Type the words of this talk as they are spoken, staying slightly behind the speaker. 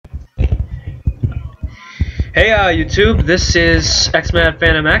Hey YouTube, this is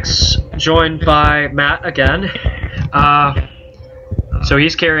xmadphantomx, joined by Matt again. So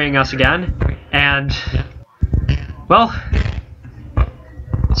he's carrying us again, and, well,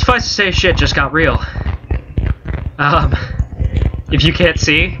 suffice to say shit just got real. If you can't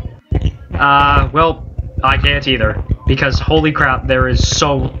see, well, I can't either, because holy crap, there is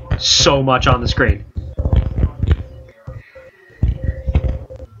so much on the screen.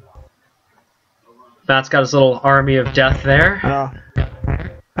 Matt's got his little army of death there. Oh,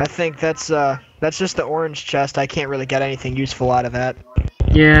 I think that's just the orange chest. I can't really get anything useful out of that.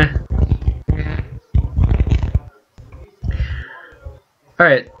 Yeah.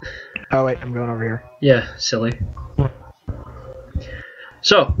 Alright. Oh wait, I'm going over here. Yeah, silly.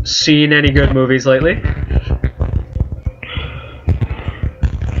 So, seen any good movies lately?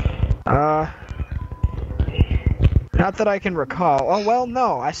 Not that I can recall. Oh well,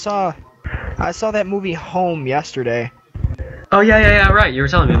 no. I saw that movie Home yesterday. Oh yeah, right. You were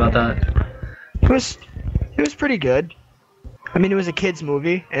telling me about that. It was pretty good. I mean, it was a kids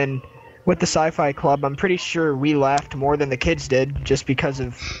movie, and with the Sci-Fi Club, I'm pretty sure we laughed more than the kids did, just because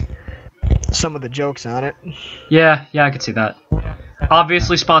of some of the jokes on it. Yeah, I could see that.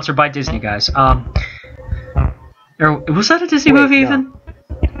 Obviously sponsored by Disney, guys. Was that a Disney movie even?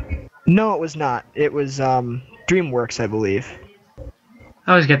 No, it was not. It was DreamWorks, I believe.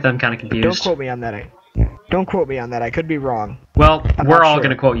 I always get them kind of confused. Don't quote me on that. Don't quote me on that. I could be wrong. Well, we're all sure.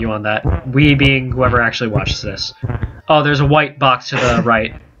 going to quote you on that. We being whoever actually watches this. Oh, there's a white box to the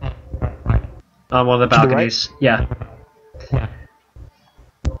right. On one of the balconies. To the right?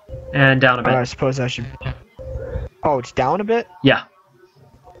 Yeah. And down a bit. I suppose I should... Oh, it's down a bit? Yeah.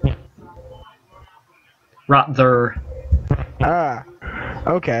 Rather. Ah,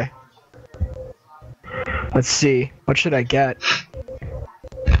 okay. Let's see. What should I get?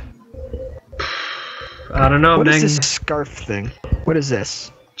 I don't know, What Ming. is this scarf thing? What is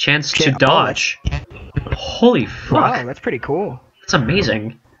this? Chance to dodge. Holy fuck. Wow, that's pretty cool. That's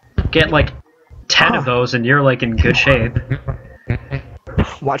amazing. Get like 10 of those and you're like in good shape.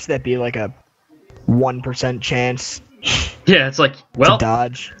 Watch that be like a 1% chance Yeah, it's like, well, to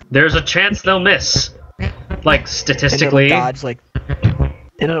dodge. there's a chance they'll miss. Like, statistically. And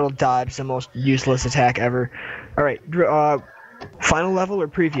it'll dodge the most useless attack ever. Alright, final level or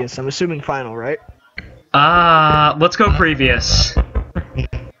previous? I'm assuming final, right? Let's go previous.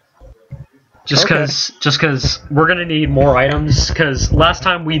 Just cause we're gonna need more items, cause last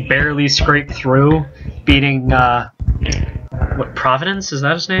time we barely scraped through beating, what, Providence? Is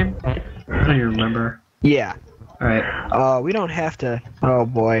that his name? I don't even remember. Yeah. Alright. We don't have to... Oh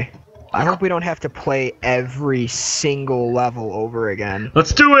boy. I hope we don't have to play every single level over again.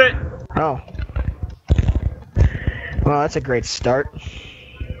 Let's do it! Oh. Well, that's a great start.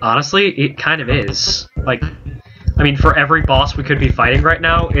 Honestly, it kind of is. Like, I mean, for every boss we could be fighting right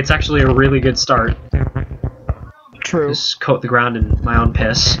now, it's actually a really good start. True. Just coat the ground in my own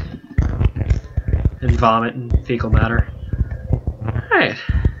piss. And vomit and fecal matter. Alright.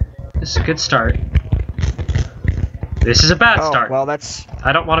 This is a good start. This is a bad start. Well, that's...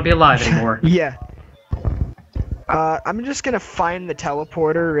 I don't want to be alive anymore. Yeah. I'm just gonna find the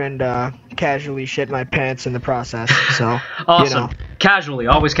teleporter and casually shit my pants in the process, so... Awesome. You know. Casually,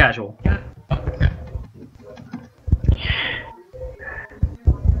 always casual.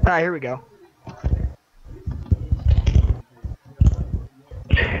 Alright, here we go.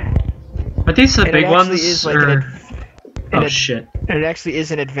 Are these the big ones? Is like or... Oh shit. And it actually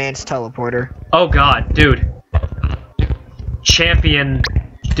is an advanced teleporter. Oh god, dude. Champion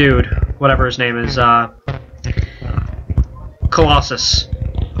dude, whatever his name is, Colossus.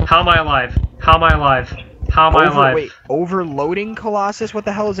 How am I alive? How am I alive? How am I alive? Wait, overloading Colossus? What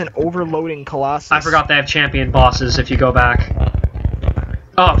the hell is an overloading Colossus? I forgot they have champion bosses if you go back.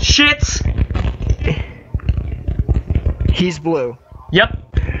 Oh, shit! He's blue. Yep.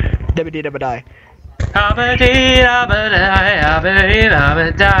 Dabba-dee-dabba-die.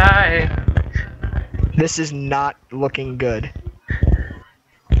 This is not looking good.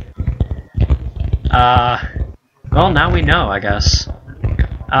 Well, now we know, I guess.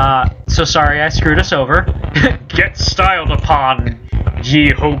 So sorry I screwed us over. Get styled upon,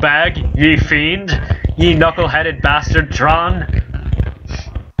 ye hobag, ye fiend, ye knuckle-headed bastard Tron.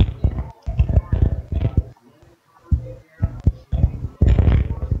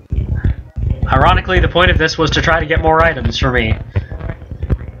 Ironically, the point of this was to try to get more items for me.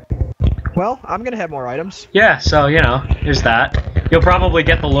 Well, I'm gonna have more items. Yeah, so, you know, there's that. You'll probably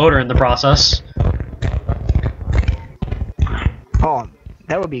get the loader in the process. Oh,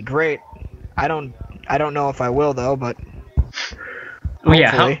 that would be great. I don't know if I will though, but Well,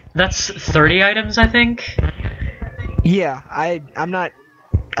 yeah, that's 30 items, I think? Yeah, I'm not.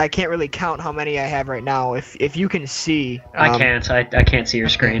 I can't really count how many I have right now. If you can see, I can't. I can't see your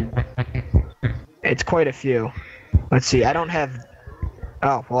screen. it's quite a few. Let's see. I don't have.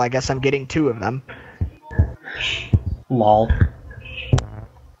 Oh well, I guess I'm getting 2 of them. Lol.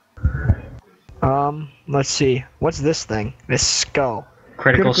 Let's see. What's this thing? This skull.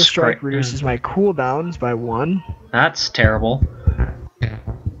 Critical strike reduces my cooldowns by 1. That's terrible.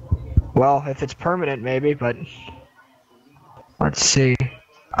 Well, if it's permanent, maybe, but let's see.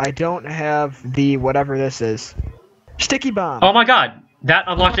 I don't have the whatever this is. Sticky bomb. Oh my god, that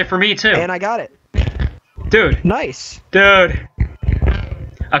unlocked it for me too. And I got it. Dude. Nice. Dude.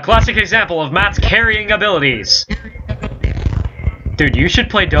 A classic example of Matt's carrying abilities. Dude, you should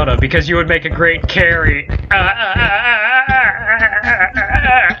play Dota because you would make a great carry.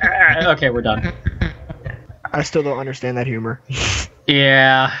 Okay, we're done. I still don't understand that humor.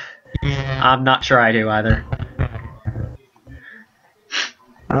 Yeah. I'm not sure I do either.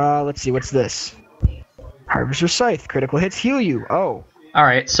 Let's see, what's this? Harvester Scythe, critical hits heal you. Oh.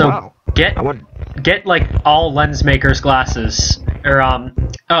 Alright, so wow. get like all lens makers glasses. Or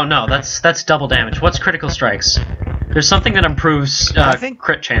oh no, that's double damage. What's critical strikes? There's something that improves I think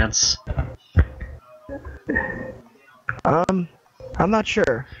crit chance. I'm not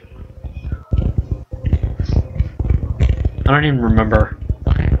sure. I don't even remember.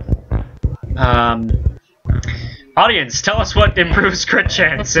 Audience, tell us what improves crit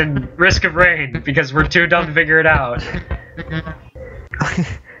chance and risk of rain, because we're too dumb to figure it out.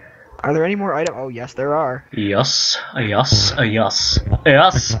 Are there any more items? Oh, yes, there are. Yes, yes, yes,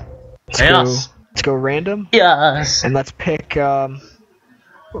 yes, yes. Let's go random. Yes. And let's pick, I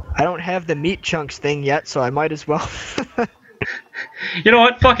don't have the meat chunks thing yet, so I might as well. You know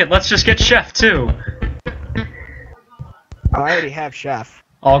what? Fuck it. Let's just get Chef, too. I already have Chef.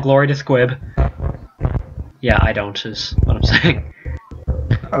 All glory to Squib. Yeah, I don't, is what I'm saying.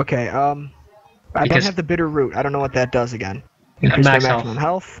 Okay, I don't have the bitter root. I don't know what that does again. Increase my maximum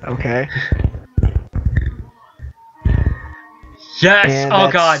health. Okay. Yes! And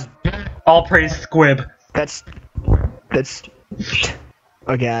oh god! All praise Squib. That's...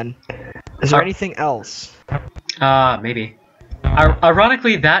 Again. Is there anything else? Maybe.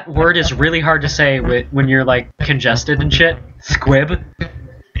 Ironically, that word is really hard to say when you're, like, congested and shit. Squib.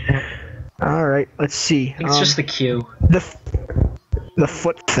 Alright, let's see. I think it's just the Q. The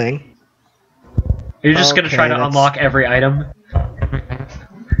foot thing. You're just gonna try to unlock every item?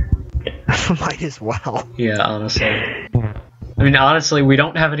 Might as well. Yeah, honestly. I mean, honestly, we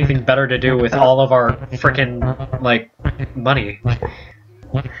don't have anything better to do with all of our frickin', like, money.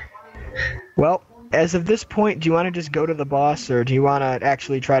 Well, as of this point, do you want to just go to the boss, or do you want to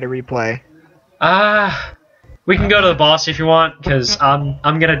actually try to replay? We can go to the boss if you want, because I'm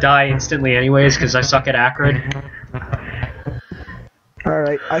gonna die instantly anyways, because I suck at Acrid.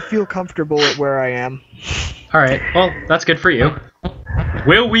 Alright, I feel comfortable at where I am. Alright, well, that's good for you.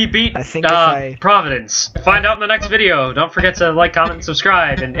 Will we beat Providence? Find out in the next video. Don't forget to like, comment, and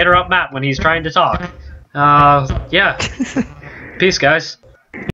subscribe, and interrupt Matt when he's trying to talk. Yeah. Peace, guys.